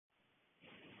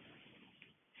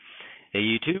Hey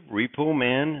YouTube, Repo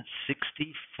Man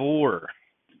 64.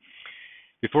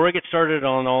 Before I get started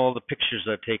on all the pictures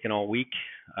I've taken all week,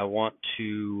 I want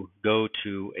to go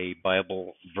to a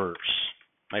Bible verse.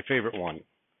 My favorite one.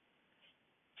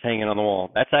 It's hanging on the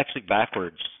wall. That's actually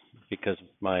backwards because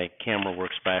my camera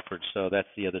works backwards, so that's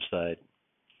the other side.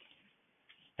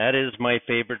 That is my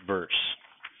favorite verse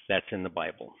that's in the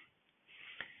Bible.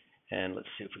 And let's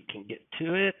see if we can get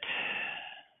to it.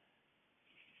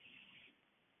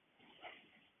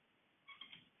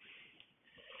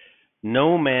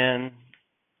 No man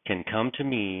can come to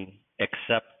me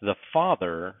except the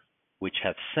Father which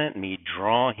hath sent me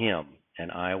draw him,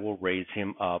 and I will raise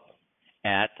him up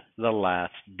at the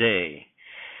last day.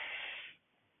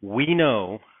 We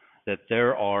know that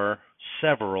there are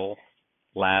several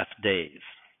last days.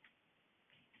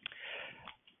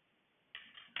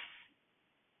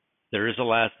 There is a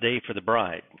last day for the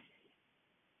bride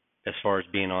as far as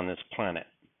being on this planet.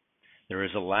 There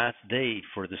is a last day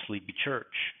for the sleepy church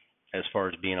as far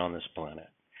as being on this planet.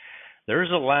 There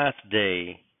is a last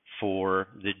day for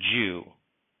the Jew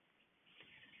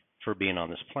for being on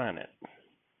this planet.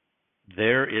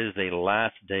 There is a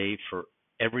last day for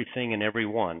everything and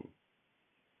everyone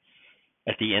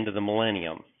at the end of the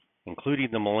millennium, including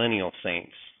the millennial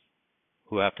saints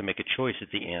who have to make a choice at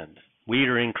the end. We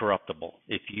are incorruptible.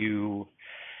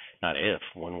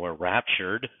 When we're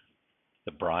raptured,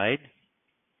 the bride,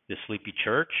 the sleepy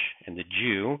church, and the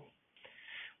Jew,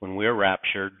 when we're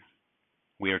raptured,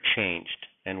 we are changed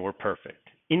and we're perfect.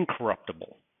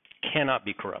 Incorruptible. Cannot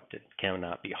be corrupted.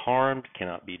 Cannot be harmed.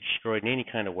 Cannot be destroyed in any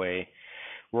kind of way.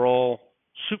 We're all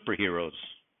superheroes,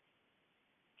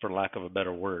 for lack of a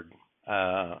better word.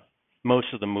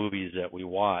 Most of the movies that we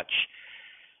watch,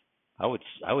 I would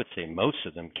say most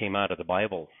of them came out of the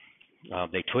Bible.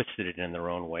 They twisted it in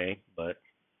their own way, but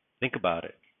think about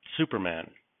it. Superman,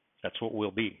 that's what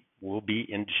we'll be. We'll be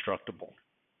indestructible.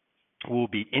 We'll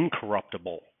be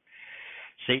incorruptible.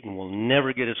 Satan will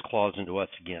never get his claws into us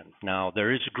again. Now,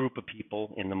 there is a group of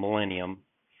people in the millennium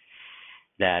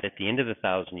that at the end of the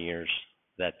 1,000 years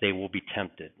that they will be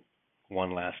tempted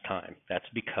one last time. That's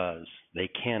because they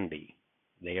can be.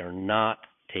 They are not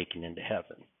taken into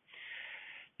heaven.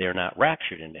 They are not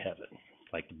raptured into heaven,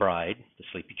 like the bride, the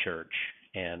sleepy church,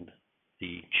 and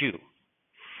the Jew.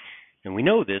 And we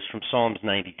know this from Psalms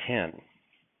 90:10.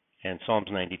 And Psalms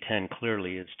 90:10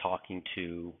 clearly is talking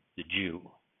to the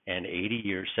Jew. And 80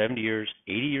 years, 70 years,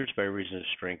 80 years by reason of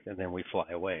strength, and then we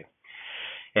fly away.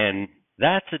 And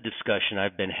that's a discussion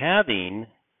I've been having.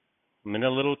 I'm in a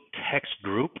little text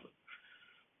group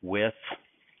with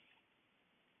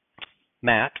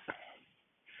Matt,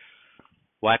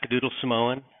 Wackadoodle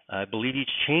Samoan. I believe he's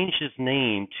changed his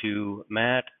name to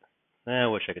Matt, I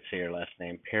wish I could say your last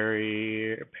name,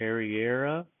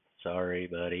 Perriera. Sorry,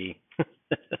 buddy.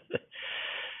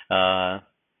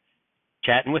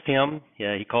 Chatting with him.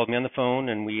 Yeah, he called me on the phone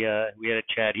and we had a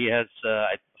chat. He has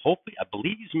I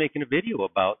believe he's making a video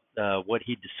about what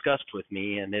he discussed with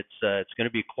me, and it's going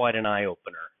to be quite an eye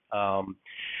opener.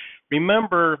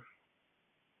 Remember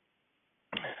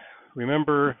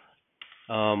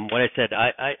what I said.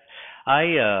 I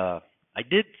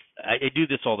do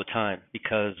this all the time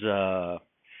because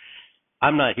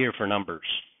I'm not here for numbers,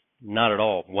 not at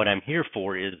all. What I'm here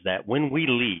for is that when we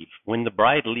leave, when the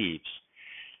bride leaves,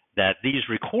 that these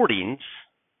recordings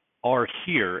are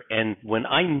here. And when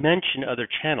I mention other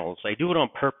channels, I do it on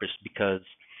purpose because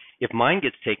if mine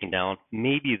gets taken down,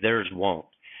 maybe theirs won't.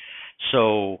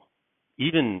 So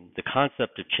even the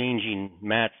concept of changing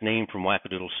Matt's name from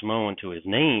Wackadoodle Samoan to his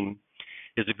name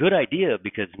is a good idea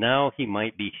because now he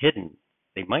might be hidden.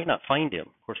 They might not find him.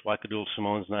 Of course, Wackadoodle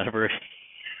Samoan's not a very,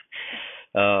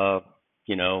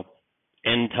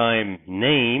 end time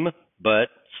name, but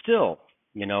still,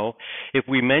 if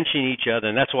we mention each other,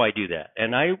 and that's why I do that.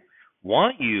 And I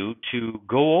want you to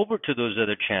go over to those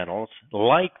other channels,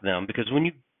 like them, because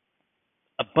when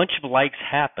a bunch of likes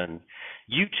happen,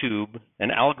 YouTube,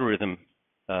 an algorithm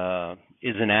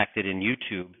is enacted in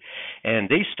YouTube, and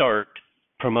they start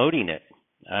promoting it.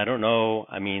 I don't know.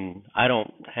 I mean, I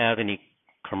don't have any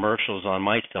commercials on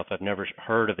my stuff. I've never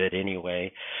heard of it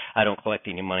anyway. I don't collect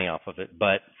any money off of it.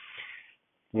 But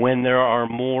when there are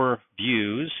more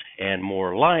views and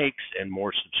more likes and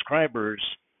more subscribers,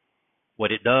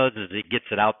 what it does is it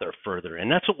gets it out there further. And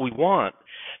that's what we want.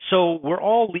 So we're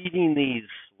all leaving these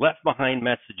left behind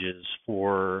messages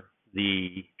for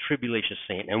the tribulation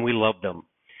saint, and we love them.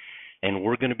 And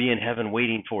we're going to be in heaven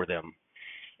waiting for them.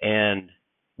 And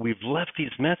we've left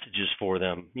these messages for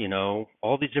them,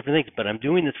 all these different things. But I'm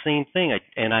doing the same thing,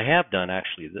 and I have done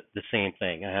actually the same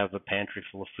thing. I have a pantry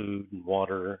full of food and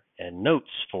water and notes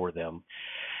for them.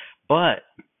 But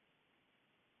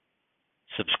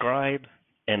subscribe,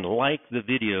 and like the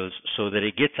videos so that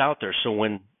it gets out there. So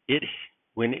when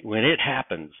it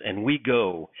happens and we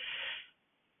go,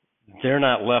 they're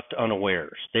not left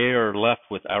unawares. They are left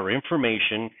with our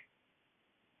information,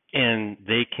 and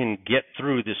they can get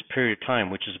through this period of time,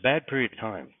 which is a bad period of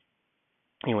time.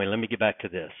 Anyway, let me get back to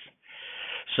this.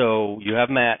 So you have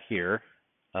Matt here.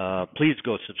 Please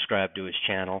go subscribe to his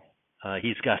channel.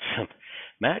 He's got some.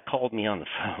 Matt called me on the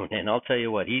phone, and I'll tell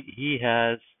you what, he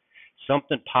has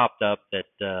something popped up that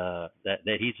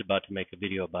he's about to make a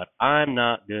video about. I'm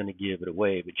not going to give it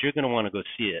away, but you're going to want to go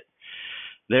see it.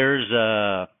 There's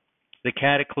the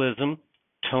Cataclysm,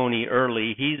 Tony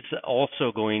Early. He's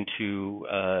also going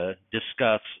to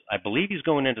discuss. I believe he's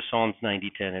going into Psalms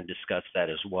 90:10 and discuss that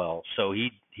as well. So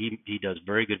he does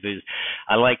very good videos.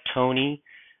 I like Tony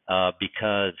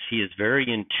because he is very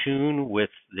in tune with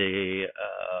the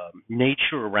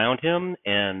nature around him,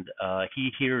 and he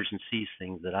hears and sees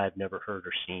things that I've never heard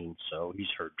or seen. So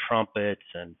he's heard trumpets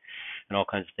and all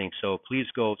kinds of things. So please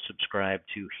go subscribe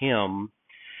to him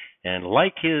and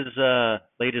like his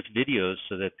latest videos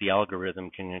so that the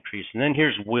algorithm can increase. And then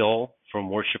here's Will from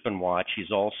Worship and Watch.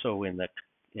 He's also in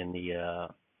the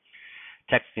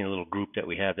texting little group that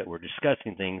we have that we're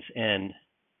discussing things, and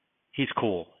he's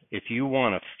cool. If you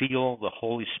want to feel the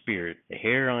Holy Spirit, the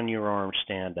hair on your arm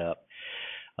stand up,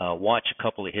 watch a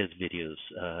couple of his videos.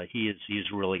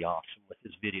 He's really awesome with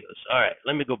his videos. All right,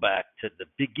 let me go back to the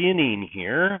beginning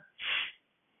here.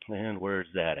 And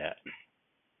where's that at?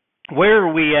 Where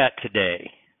are we at today?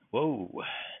 Whoa.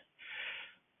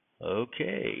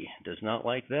 Okay, does not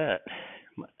like that.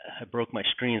 I broke my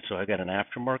screen, so I got an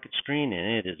aftermarket screen,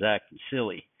 and it is acting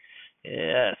silly.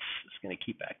 Yes, it's going to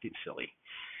keep acting silly.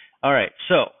 All right,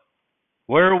 so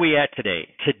where are we at today?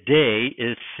 Today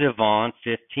is Sivan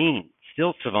 15.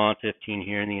 Still Sivan 15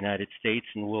 here in the United States,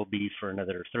 and will be for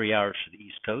another 3 hours for the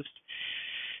East Coast.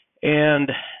 And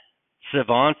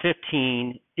Sivan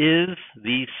 15 is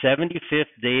the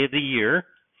 75th day of the year.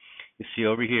 You see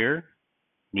over here,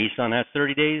 Nisan has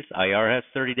 30 days, Iyar has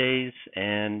 30 days,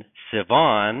 and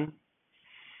Sivan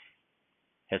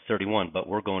has 31, but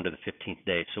we're going to the 15th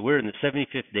day. So we're in the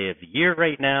 75th day of the year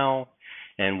right now,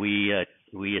 and we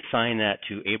assign that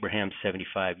to Abraham's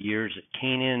 75 years at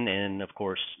Canaan, and of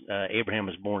course, Abraham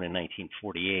was born in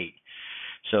 1948.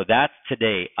 So that's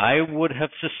today. I would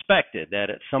have suspected that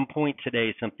at some point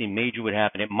today something major would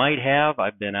happen. It might have.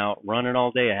 I've been out running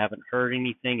all day. I haven't heard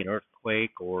anything, an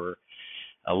earthquake or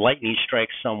a lightning strike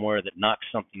somewhere that knocks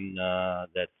something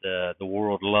that the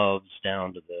world loves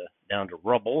down to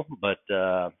rubble. But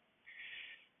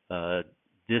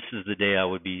this is the day I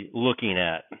would be looking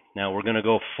at. Now we're going to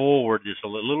go forward. There's a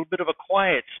little bit of a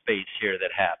quiet space here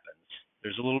that happens.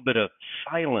 There's a little bit of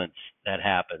silence that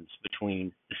happens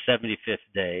between the 75th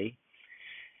day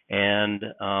and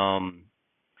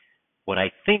what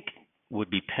I think would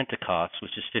be Pentecost,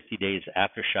 which is 50 days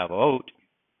after Shavuot,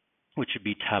 which would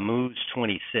be Tammuz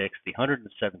 26, the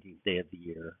 117th day of the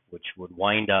year, which would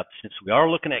wind up, since we are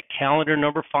looking at calendar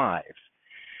number 5,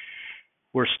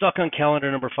 we're stuck on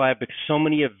calendar number 5 because so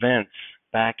many events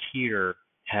back here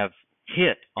have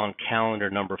hit on calendar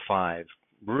number 5,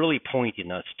 really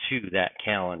pointing us to that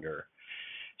calendar.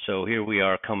 So here we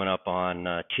are coming up on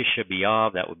Tisha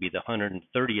B'Av. That would be the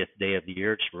 130th day of the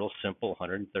year. It's real simple,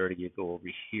 130. You go over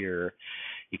here,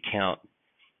 you count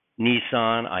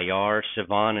Nisan, Iyar,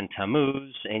 Sivan, and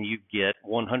Tammuz, and you get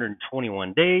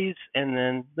 121 days, and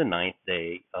then the 9th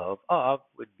day of Av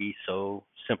would be so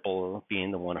simple,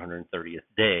 being the 130th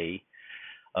day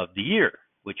of the year,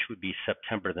 which would be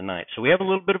September the 9th. So we have a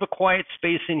little bit of a quiet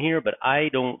space in here, but I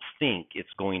don't think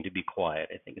it's going to be quiet.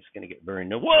 I think it's going to get very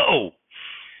whoa!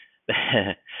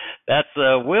 That's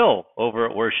Will over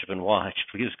at Worship and Watch.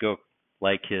 Please go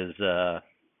like his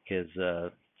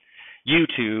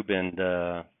YouTube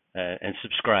and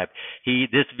subscribe.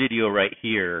 This video right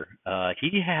here,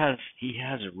 he has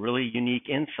a really unique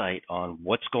insight on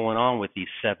what's going on with these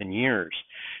 7 years,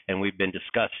 and we've been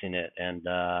discussing it, and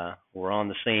we're on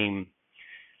the same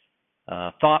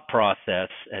thought process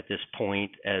at this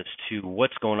point as to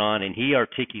what's going on, and he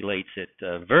articulates it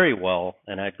very well.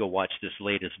 And I'd go watch this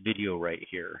latest video right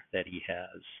here that he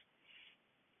has.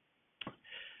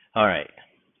 All right.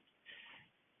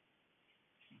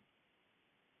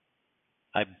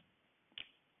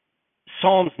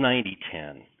 Psalms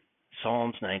 90:10.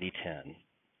 Psalms 90:10.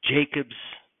 Jacob's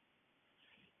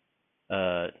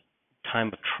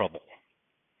time of trouble.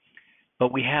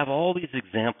 But we have all these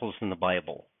examples in the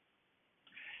Bible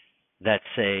that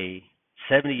say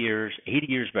 70 years, 80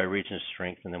 years by reason of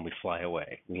strength, and then we fly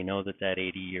away. We know that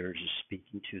 80 years is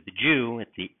speaking to the Jew at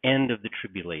the end of the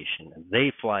tribulation, and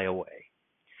they fly away.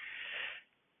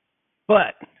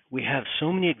 But we have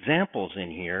so many examples in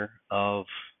here of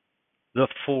the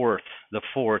fourth, the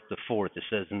fourth, the fourth. It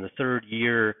says in the third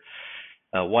year,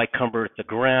 why cumbereth the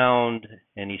ground?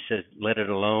 And he says, let it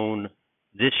alone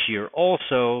this year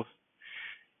also.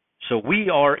 So we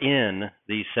are in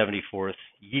the 74th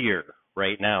year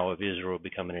right now of Israel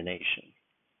becoming a nation.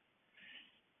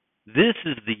 This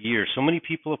is the year. So many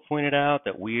people have pointed out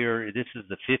that this is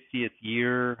the 50th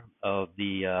year of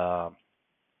the,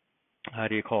 how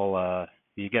do you call,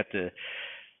 you got the,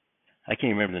 I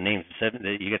can't remember the names.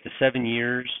 You got the 7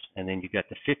 years, and then you got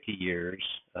the 50 years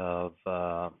of,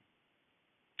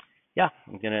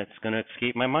 it's gonna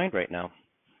escape my mind right now.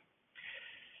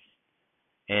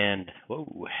 And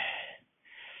whoa,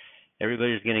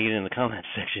 everybody's gonna get in the comments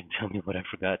section. Tell me what I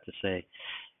forgot to say.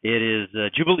 It is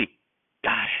Jubilee.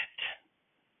 Got it.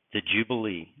 The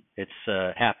Jubilee. It's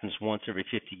happens once every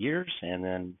 50 years, and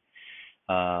then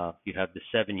you have the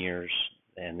 7 years,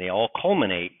 and they all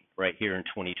culminate right here in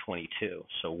 2022.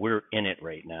 So we're in it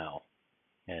right now.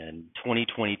 And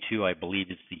 2022, I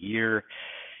believe, is the year.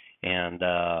 And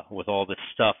with all the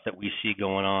stuff that we see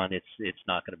going on, it's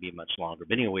not going to be much longer.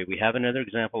 But anyway, we have another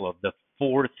example of the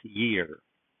fourth year,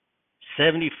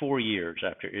 74 years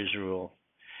after Israel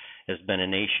has been a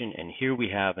nation. And here we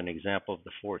have an example of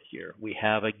the fourth year. We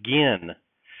have again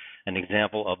an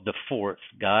example of the fourth.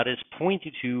 God is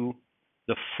pointing to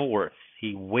the fourth.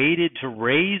 He waited to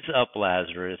raise up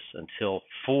Lazarus until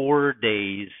 4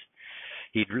 days.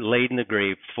 He laid in the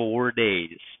grave 4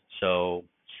 days. So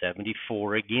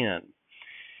 74 again.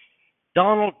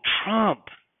 Donald Trump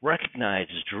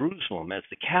recognizes Jerusalem as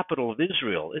the capital of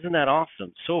Israel. Isn't that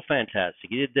awesome? So fantastic.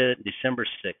 He did that December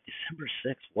 6th. December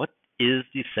 6th? What is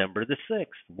December the 6th?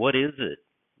 What is it?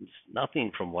 It's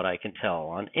nothing from what I can tell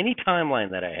on any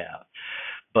timeline that I have.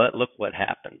 But look what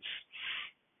happens.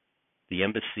 The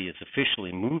embassy is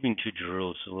officially moving to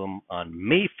Jerusalem on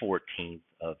May 14th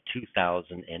of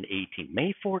 2018.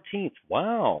 May 14th.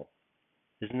 Wow.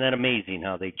 Isn't that amazing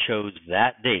how they chose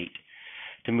that date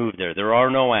to move there? There are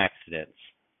no accidents.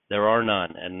 There are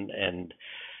none. And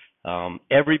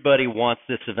everybody wants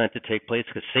this event to take place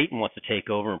because Satan wants to take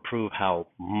over and prove how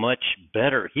much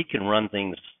better he can run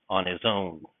things on his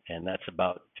own. And that's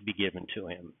about to be given to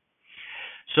him.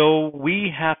 So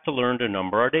we have to learn to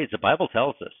number our days. The Bible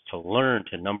tells us to learn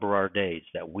to number our days,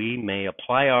 that we may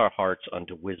apply our hearts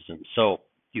unto wisdom. So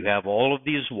you have all of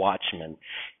these watchmen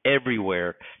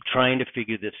everywhere trying to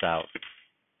figure this out.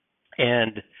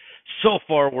 And so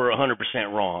far we're 100%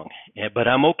 wrong. But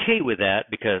I'm okay with that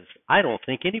because I don't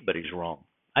think anybody's wrong.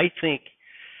 I think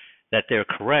that they're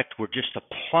correct. We're just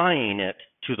applying it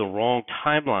to the wrong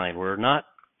timeline. We're not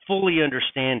fully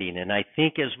understanding. And I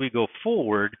think as we go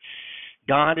forward,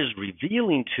 God is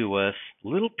revealing to us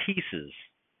little pieces.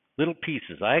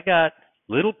 I got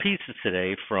little pieces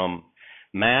today from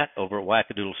Matt over at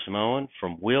Wackadoodle Samoan,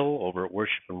 from Will over at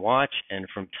Worship and Watch, and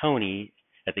from Tony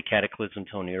at the Cataclysm,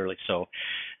 Tony Early. So,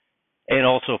 and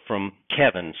also from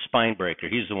Kevin Spinebreaker.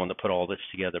 He's the one that put all this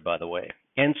together, by the way.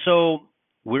 And so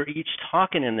we're each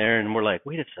talking in there, and we're like,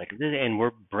 wait a second, and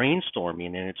we're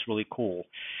brainstorming, and it's really cool.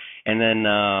 And then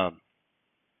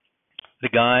the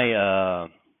guy.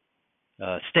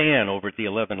 Stan over at the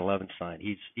 1111 sign.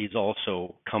 He's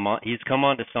also come on. He's come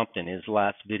on to something. His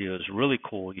last video is really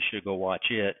cool. You should go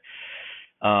watch it.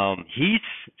 He's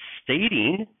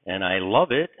stating, and I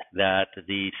love it, that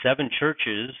the 7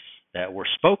 churches that were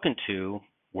spoken to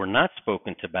were not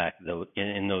spoken to back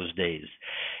in those days.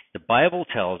 The Bible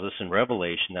tells us in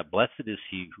Revelation that blessed is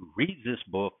he who reads this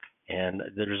book, and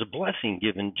there's a blessing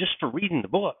given just for reading the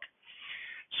book.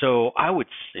 So I would,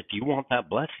 if you want that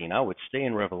blessing, I would stay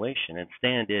in Revelation. And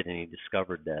Stan did, and he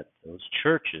discovered that those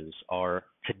churches are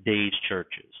today's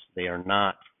churches. They are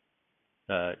not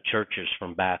churches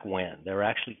from back when. They're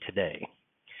actually today.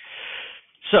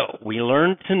 So we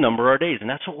learn to number our days, and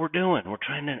that's what we're doing.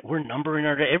 We're numbering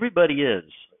our days. Everybody is.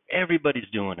 Everybody's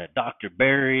doing it. Dr.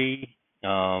 Barry,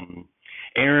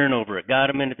 Aaron over at God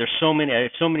a Minute. There's so many.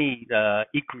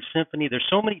 Ecru Symphony. There's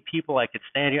so many people I could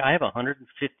stand here. I have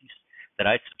 150 that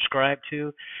I subscribe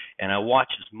to, and I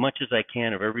watch as much as I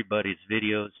can of everybody's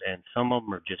videos, and some of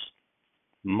them are just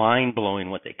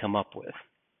mind-blowing what they come up with.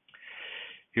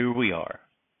 Here we are.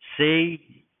 Say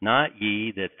not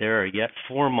ye that there are yet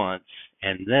 4 months,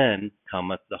 and then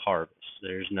cometh the harvest.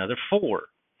 There's another 4.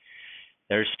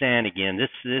 There's Stan again.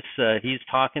 He's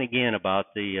talking again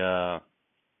about can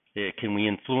we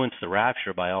influence the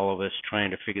rapture by all of us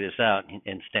trying to figure this out?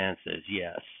 And Stan says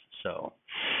yes. So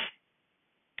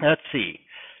let's see.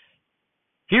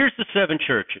 Here's the 7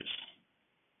 churches.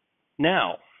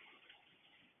 Now,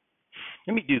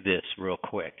 let me do this real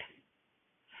quick.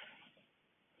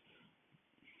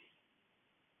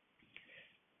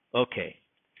 Okay,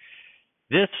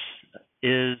 this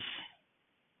is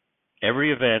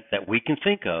every event that we can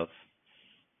think of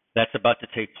that's about to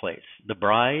take place. The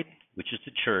bride, which is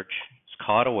the church, is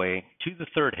caught away to the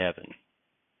third heaven.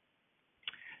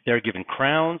 They're given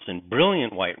crowns and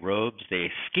brilliant white robes. They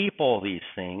escape all these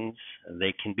things.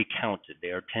 They can be counted. They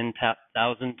are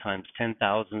 10,000 times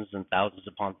 10,000s and thousands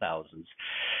upon thousands.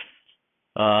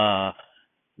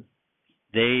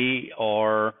 They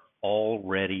are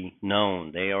already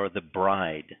known. They are the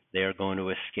bride. They are going to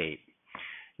escape.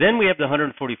 Then we have the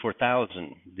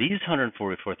 144,000. These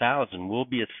 144,000 will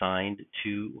be assigned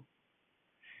to.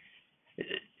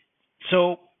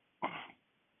 So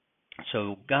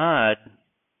God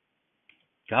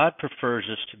prefers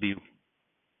us to be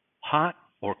hot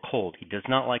or cold. He does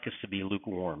not like us to be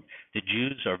lukewarm. The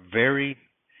Jews are very,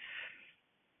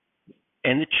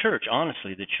 and the church,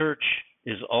 honestly, the church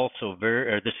is also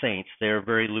very, or the saints, they're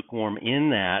very lukewarm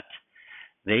in that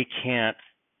they can't.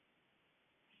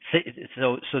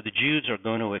 So the Jews are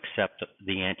going to accept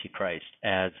the Antichrist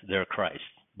as their Christ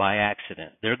by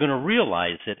accident. They're going to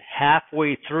realize it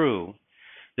halfway through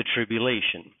the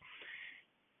tribulation.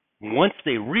 Once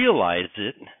they realize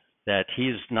it, that he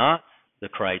is not the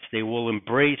Christ, they will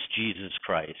embrace Jesus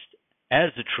Christ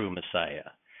as the true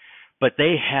Messiah. But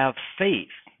they have faith.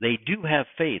 They do have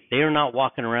faith. They are not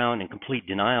walking around in complete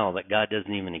denial that God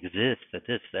doesn't even exist,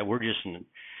 that we're just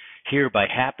here by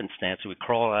happenstance, we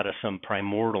crawl out of some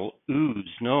primordial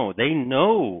ooze. No, they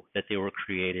know that they were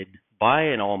created by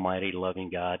an almighty,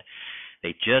 loving God.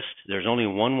 There's only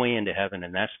one way into heaven,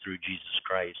 and that's through Jesus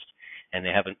Christ. And they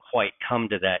haven't quite come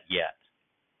to that yet.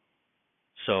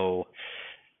 So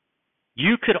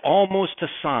you could almost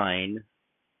assign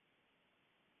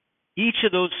each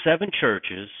of those 7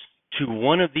 churches to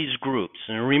one of these groups.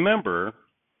 And remember,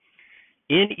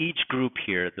 in each group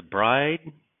here, the bride,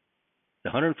 the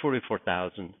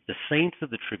 144,000, the saints of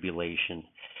the tribulation,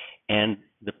 and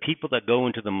the people that go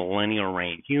into the millennial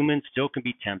reign. Humans still can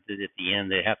be tempted. At the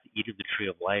end, they have to eat of the tree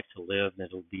of life to live, and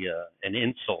it'll be an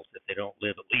insult if they don't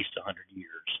live at least 100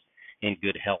 years in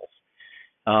good health.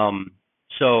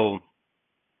 So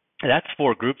that's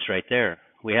 4 groups right there.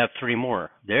 We have 3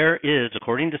 more. There is,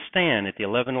 according to Stan at the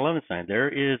 11:11 sign, there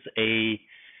is a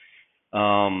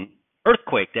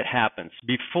earthquake that happens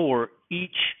before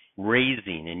each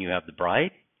raising, and you have the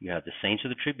bride, you have the saints of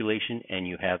the tribulation, and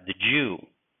you have the Jew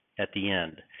at the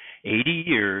end. 80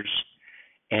 years,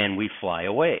 and we fly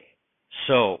away.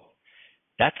 So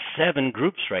that's 7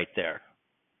 groups right there,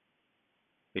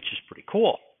 which is pretty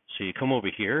cool. So you come over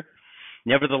here.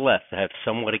 Nevertheless, I have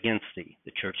somewhat against thee,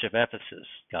 the church of Ephesus.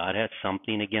 God has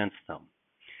something against them.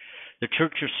 The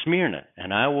church of Smyrna,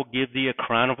 and I will give thee a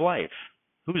crown of life.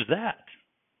 Who's that?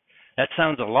 That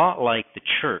sounds a lot like the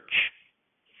church.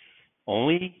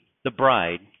 Only the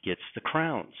bride gets the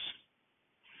crowns.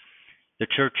 The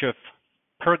church of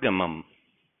Pergamum,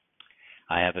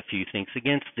 I have a few things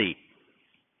against thee.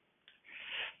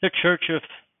 The church of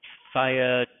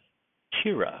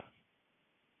Thyatira,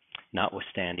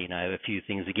 notwithstanding, I have a few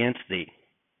things against thee.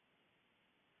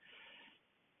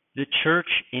 The church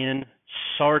in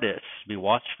Sardis, be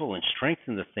watchful and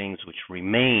strengthen the things which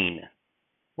remain.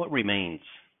 What remains?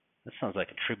 That sounds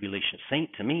like a tribulation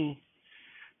saint to me.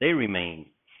 They remain,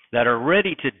 that are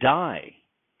ready to die.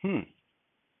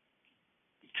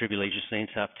 Tribulation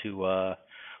saints have to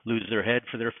lose their head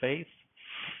for their faith.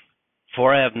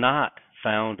 For I have not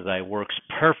found thy works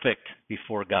perfect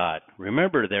before God.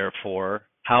 Remember, therefore,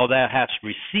 how thou hast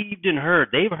received and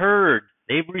heard.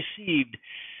 They've received.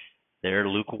 They're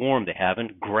lukewarm. They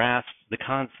haven't grasped the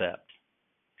concept.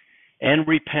 And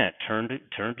repent. Turn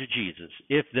to Jesus.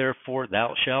 If therefore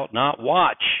thou shalt not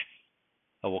watch,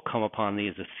 I will come upon thee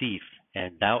as a thief,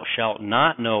 and thou shalt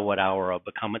not know what hour of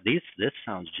become. This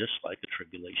sounds just like a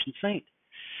tribulation saint.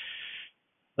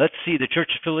 Let's see, the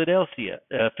church of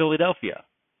Philadelphia.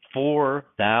 For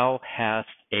thou hast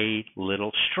a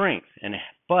little strength, and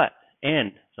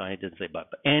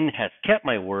hast kept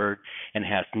my word, and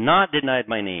hast not denied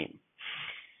my name.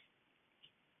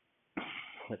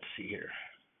 Let's see here.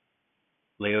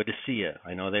 Laodicea,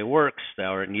 I know thy works.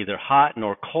 Thou art neither hot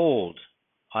nor cold.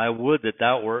 I would that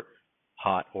thou wert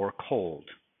hot or cold.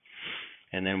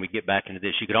 And then we get back into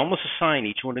this. You could almost assign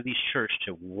each one of these churches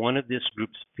to one of this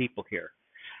group's people here.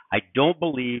 I don't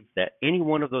believe that any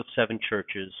one of those 7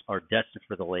 churches are destined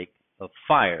for the lake of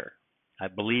fire. I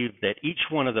believe that each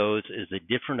one of those is a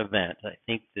different event. I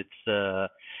think that's,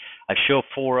 I show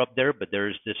 4 up there, but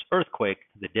there's this earthquake,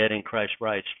 the dead in Christ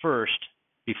rise first,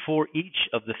 before each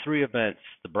of the 3 events,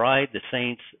 the bride, the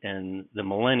saints, and the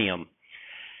millennium.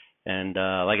 And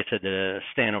like I said, the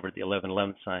Stan over at the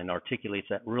 11:11 sign articulates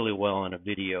that really well in a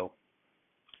video.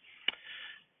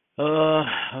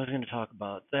 I was going to talk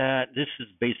about that. This is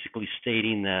basically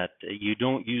stating that you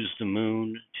don't use the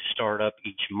moon to start up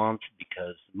each month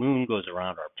because the moon goes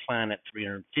around our planet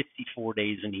 354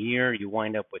 days in a year. You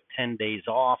wind up with 10 days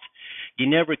off. You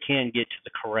never can get to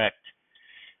the correct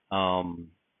um,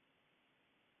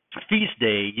 feast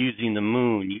day using the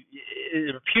moon.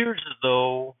 It appears as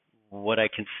though what I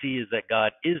can see is that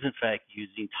God is in fact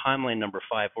using timeline number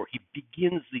 5, where he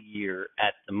begins the year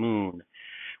at the moon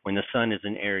when the sun is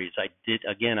in Aries. I've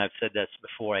said this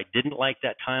before, I didn't like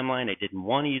that timeline. I didn't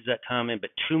want to use that timeline, but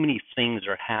too many things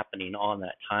are happening on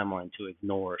that timeline to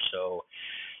ignore. So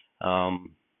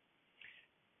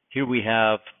here we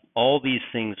have all these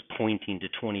things pointing to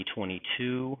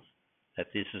 2022, that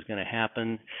this is going to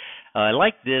happen. I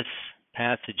like this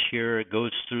passage here. It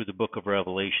goes through the book of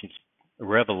Revelation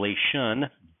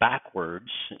backwards.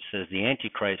 It says the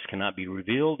Antichrist cannot be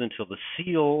revealed until the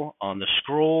seal on the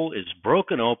scroll is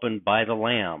broken open by the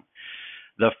Lamb.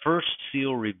 The first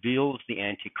seal reveals the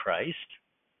Antichrist,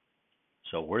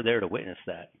 so we're there to witness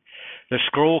that. The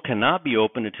scroll cannot be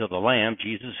opened until the Lamb,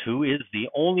 Jesus, who is the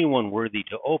only one worthy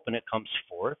to open it, comes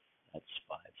forth. That's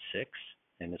 5:6,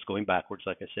 and it's going backwards,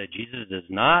 like I said. Jesus does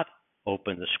not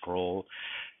open the scroll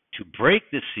to break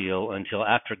the seal until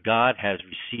after God has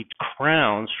received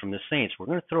crowns from the saints. We're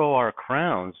going to throw our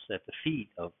crowns at the feet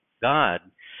of God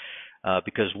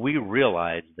because we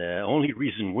realize the only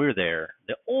reason we're there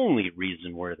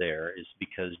is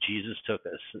because Jesus took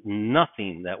us.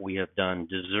 Nothing that we have done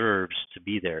deserves to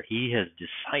be there. He has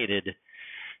decided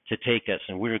to take us,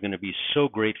 and we're going to be so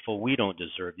grateful. We don't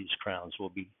deserve these crowns. We'll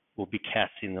be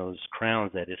casting those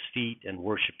crowns at his feet and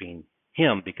worshiping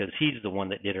him because he's the one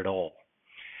that did it all.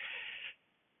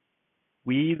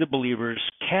 We, the believers,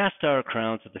 cast our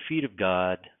crowns at the feet of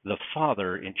God, the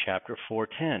Father, in chapter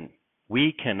 4:10.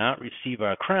 We cannot receive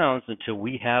our crowns until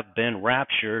we have been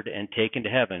raptured and taken to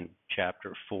heaven,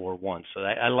 chapter 4:1. So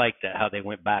I like that, how they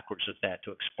went backwards with that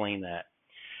to explain that.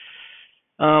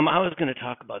 I was going to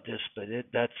talk about this, but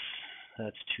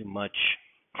that's too much.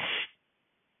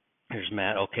 Here's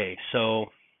Matt. Okay,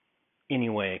 so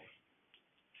anyway,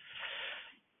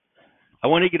 I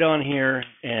want to get on here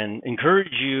and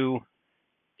encourage you.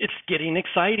 It's getting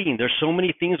exciting. There's so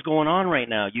many things going on right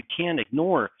now. You can't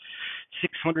ignore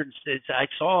 600. I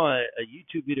saw a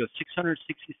YouTube video,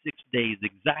 666 days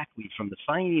exactly from the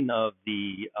signing of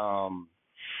the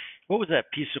what was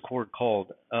that peace accord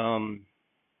called?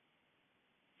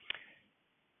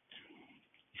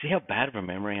 See how bad of a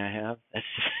memory I have? That's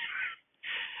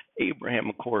just Abraham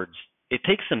Accords. It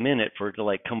takes a minute for it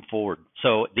to come forward.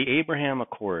 So the Abraham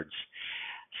Accords.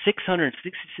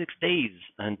 666 days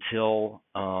until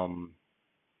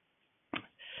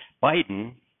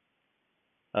Biden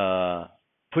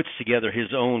puts together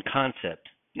his own concept.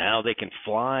 Now they can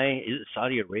fly.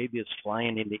 Saudi Arabia is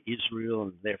flying into Israel,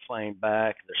 and they're flying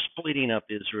back. They're splitting up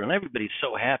Israel, and everybody's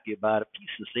so happy about it.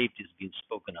 Peace and safety is being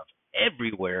spoken of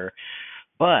everywhere.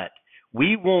 But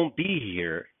we won't be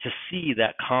here to see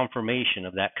that confirmation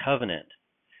of that covenant.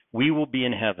 We will be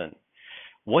in heaven.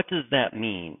 What does that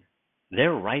mean?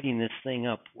 They're writing this thing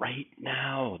up right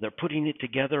now. They're putting it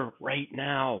together right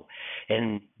now.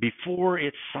 And before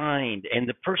it's signed, and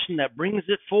the person that brings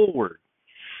it forward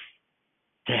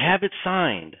to have it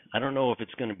signed, I don't know if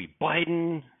it's going to be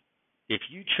Biden. If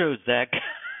you chose that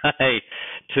guy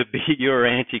to be your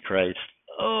Antichrist,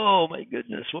 oh my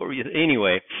goodness, what were you?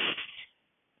 Anyway,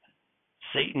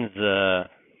 Satan's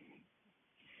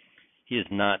he is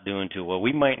not doing too well.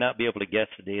 We might not be able to guess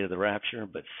the date of the rapture,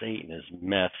 but Satan is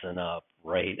messing up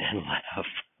right and left.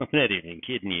 I'm not even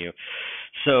kidding you.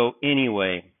 So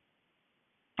anyway,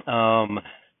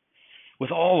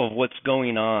 with all of what's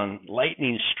going on,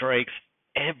 lightning strikes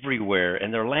everywhere,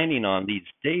 and they're landing on these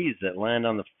days that land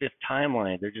on the fifth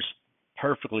timeline. They're just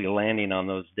perfectly landing on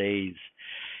those days,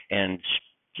 and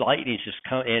lightning's just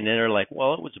come, and they're like,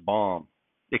 well, it was a bomb.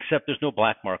 Except there's no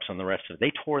black marks on the rest of it.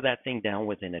 They tore that thing down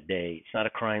within a day. It's not a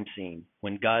crime scene.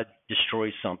 When God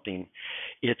destroys something,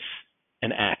 it's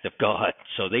an act of God.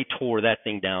 So they tore that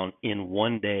thing down in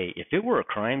one day. If it were a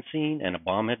crime scene and a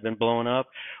bomb had been blown up,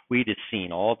 we'd have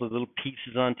seen all the little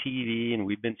pieces on TV, and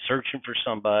we've been searching for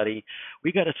somebody.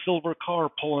 We got a silver car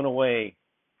pulling away.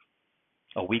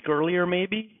 A week earlier,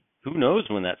 maybe? Who knows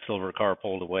when that silver car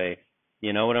pulled away?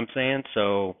 You know what I'm saying?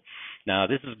 So now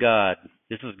this is God.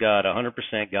 This is God,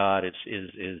 100% God.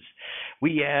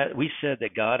 We said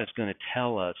that God is going to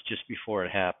tell us just before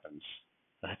it happens.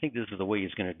 I think this is the way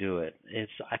He's going to do it.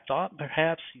 I thought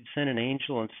perhaps He'd send an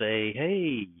angel and say,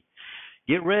 "Hey,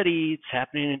 get ready. It's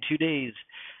happening in 2 days."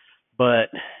 But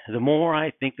the more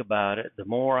I think about it, the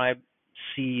more I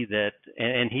see that,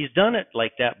 and He's done it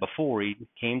like that before. He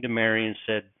came to Mary and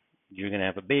said, you're going to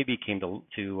have a baby, came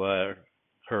to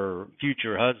her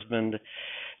future husband,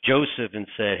 Joseph, and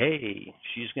said, hey,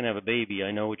 she's going to have a baby.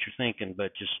 I know what you're thinking,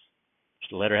 but just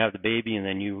let her have the baby, and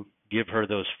then you give her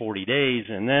those 40 days,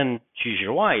 and then she's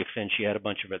your wife. And she had a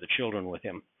bunch of other children with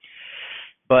him.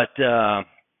 But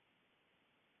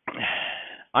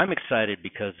I'm excited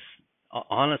because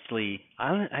honestly,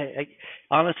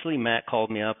 honestly, Matt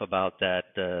called me up about that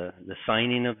the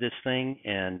signing of this thing,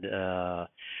 and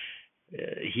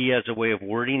he has a way of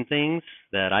wording things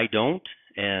that I don't.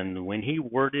 And when he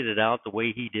worded it out the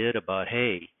way he did about,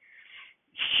 hey,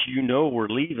 we're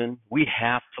leaving, we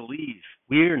have to leave.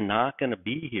 We're not going to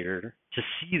be here to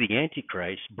see the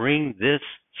Antichrist bring this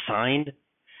signed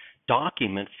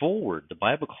document forward. The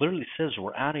Bible clearly says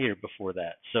we're out of here before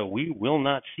that. So we will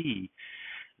not see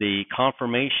the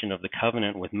confirmation of the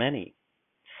covenant with many.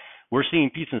 We're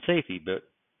seeing peace and safety, but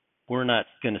we're not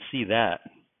going to see that.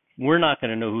 We're not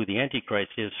going to know who the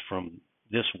Antichrist is from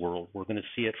this world. We're going to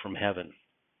see it from heaven,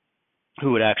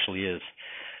 who it actually is.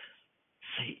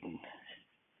 Satan.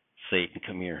 Satan,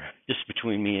 come here. Just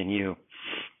between me and you.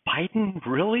 Biden?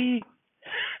 Really?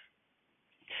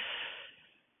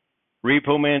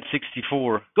 Repo Man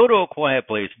 64. Go to a quiet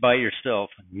place by yourself.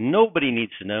 Nobody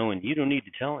needs to know, and you don't need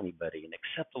to tell anybody, and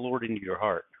accept the Lord into your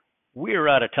heart. We're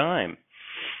out of time.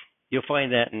 You'll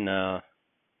find that in, is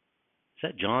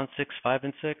that John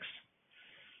 6:5-6?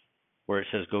 Where it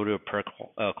says go to a prayer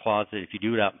closet. If you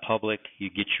do it out in public, you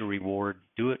get your reward.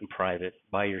 Do it in private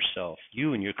by yourself.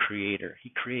 You and your Creator. He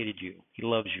created you. He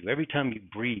loves you. Every time you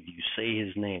breathe, you say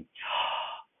His name.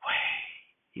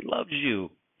 He loves you.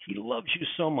 He loves you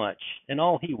so much, and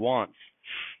all He wants.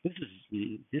 This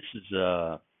is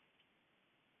how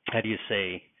do you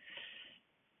say?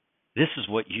 This is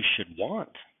what you should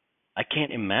want. I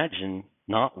can't imagine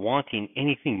not wanting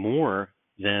anything more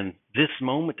than this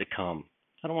moment to come.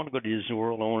 I don't want to go to Disney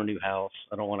World. I want a new house.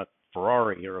 I don't want a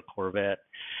Ferrari or a Corvette.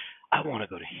 I want to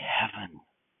go to heaven.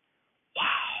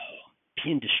 Wow.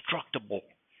 Be indestructible.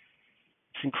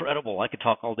 It's incredible. I could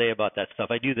talk all day about that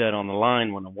stuff. I do that on the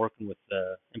line when I'm working with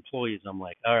employees. I'm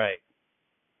like, all right,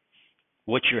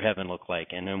 what's your heaven look like?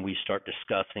 And then we start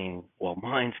discussing, well,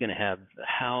 mine's going to have the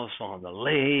house on the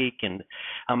lake, and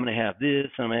I'm going to have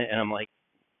this. And I'm like,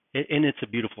 and it's a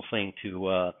beautiful thing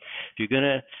to, if you're going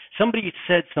to, somebody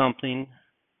said something.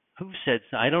 Who said,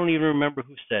 I don't even remember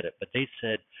who said it, but they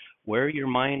said, where your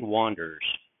mind wanders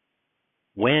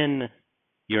when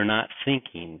you're not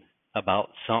thinking about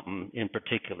something in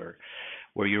particular,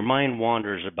 where your mind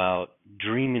wanders about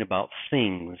dreaming about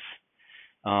things,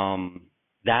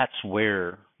 that's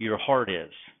where your heart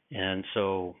is. And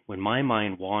so when my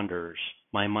mind wanders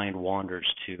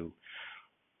to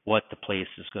what the place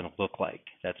is going to look like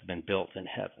that's been built in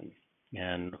heaven,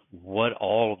 and what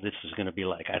all of this is going to be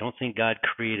like. I don't think God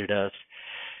created us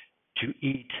to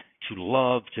eat, to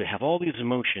love, to have all these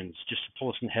emotions just to pull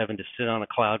us in heaven to sit on a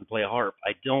cloud and play a harp.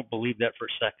 I don't believe that for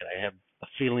a second. I have a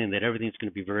feeling that everything's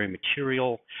going to be very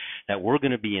material, that we're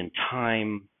going to be in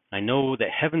time. I know that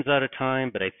heaven's out of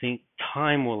time, but I think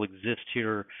time will exist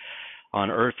here on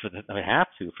earth for the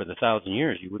 1,000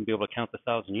 years. You wouldn't be able to count the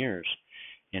 1,000 years.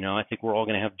 I think we're all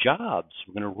going to have jobs.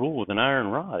 We're going to rule with an iron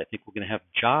rod. I think we're going to have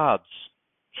jobs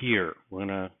here.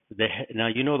 Now,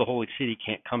 the Holy City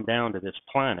can't come down to this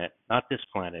planet. Not this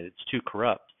planet. It's too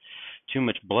corrupt. Too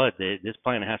much blood. This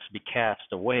planet has to be cast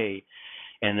away,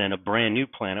 and then a brand new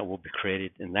planet will be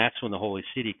created, and that's when the Holy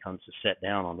City comes to set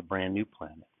down on the brand new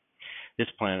planet. This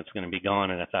planet's going to be gone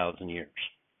in 1,000 years.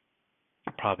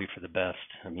 Probably for the best.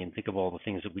 I mean, think of all the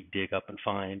things that we dig up and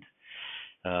find.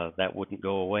 That wouldn't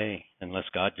go away unless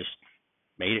God just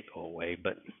made it go away.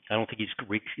 But I don't think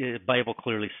the Bible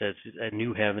clearly says a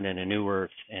new heaven and a new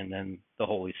earth, and then the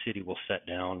holy city will set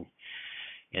down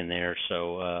in there.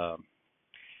 So,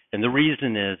 and the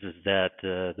reason is that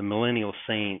the millennial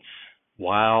saints,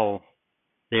 while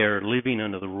they're living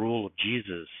under the rule of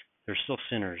Jesus, they're still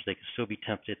sinners. They can still be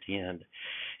tempted at the end.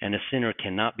 And a sinner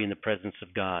cannot be in the presence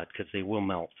of God because they will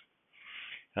melt.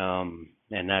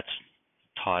 And that's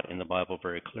taught in the Bible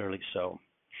very clearly. So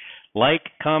like,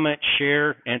 comment,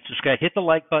 share, and subscribe. Hit the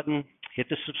like button. Hit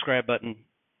the subscribe button.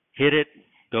 Hit it.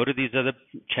 Go to these other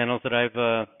channels that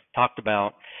I've talked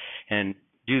about and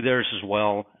do theirs as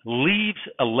well. Leaves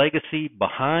a legacy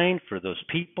behind for those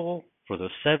people for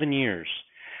those 7 years.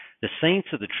 The saints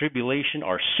of the tribulation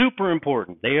are super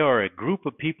important. They are a group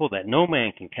of people that no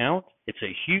man can count. It's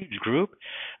a huge group.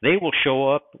 They will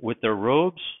show up with their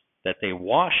robes that they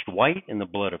washed white in the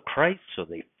blood of Christ. So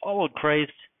they followed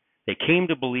Christ. They came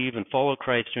to believe and follow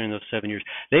Christ during those 7 years.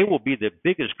 They will be the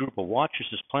biggest group of watchers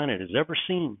this planet has ever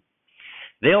seen.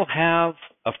 they'll have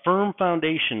a firm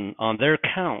foundation on their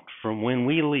count from when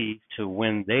we leave to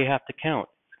when they have to count.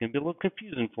 It's going to be a little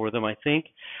confusing for them, I think.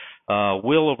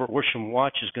 Will over at Worsham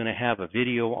Watch is going to have a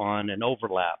video on an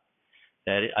overlap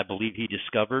that I believe he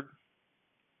discovered.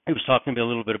 He was talking to me a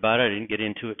little bit about it. I didn't get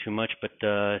into it too much, but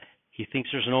he thinks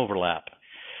there's an overlap.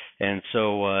 And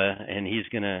so, and he's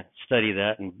going to study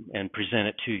that and present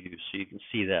it to you so you can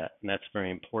see that. And that's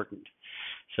very important.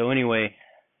 So anyway,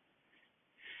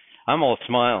 I'm all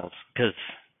smiles because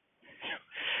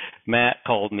Matt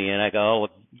called me and I got all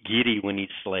giddy when he's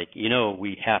like,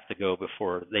 we have to go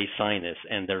before they sign this.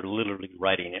 And they're literally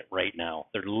writing it right now.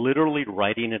 They're literally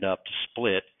writing it up to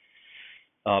split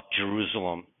up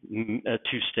Jerusalem, a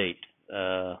two-state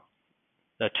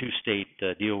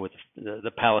deal with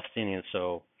the Palestinians.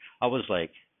 So I was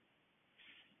like,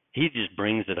 he just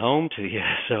brings it home to you.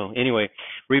 So anyway,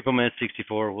 Repo Man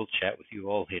 64, we'll chat with you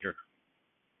all later.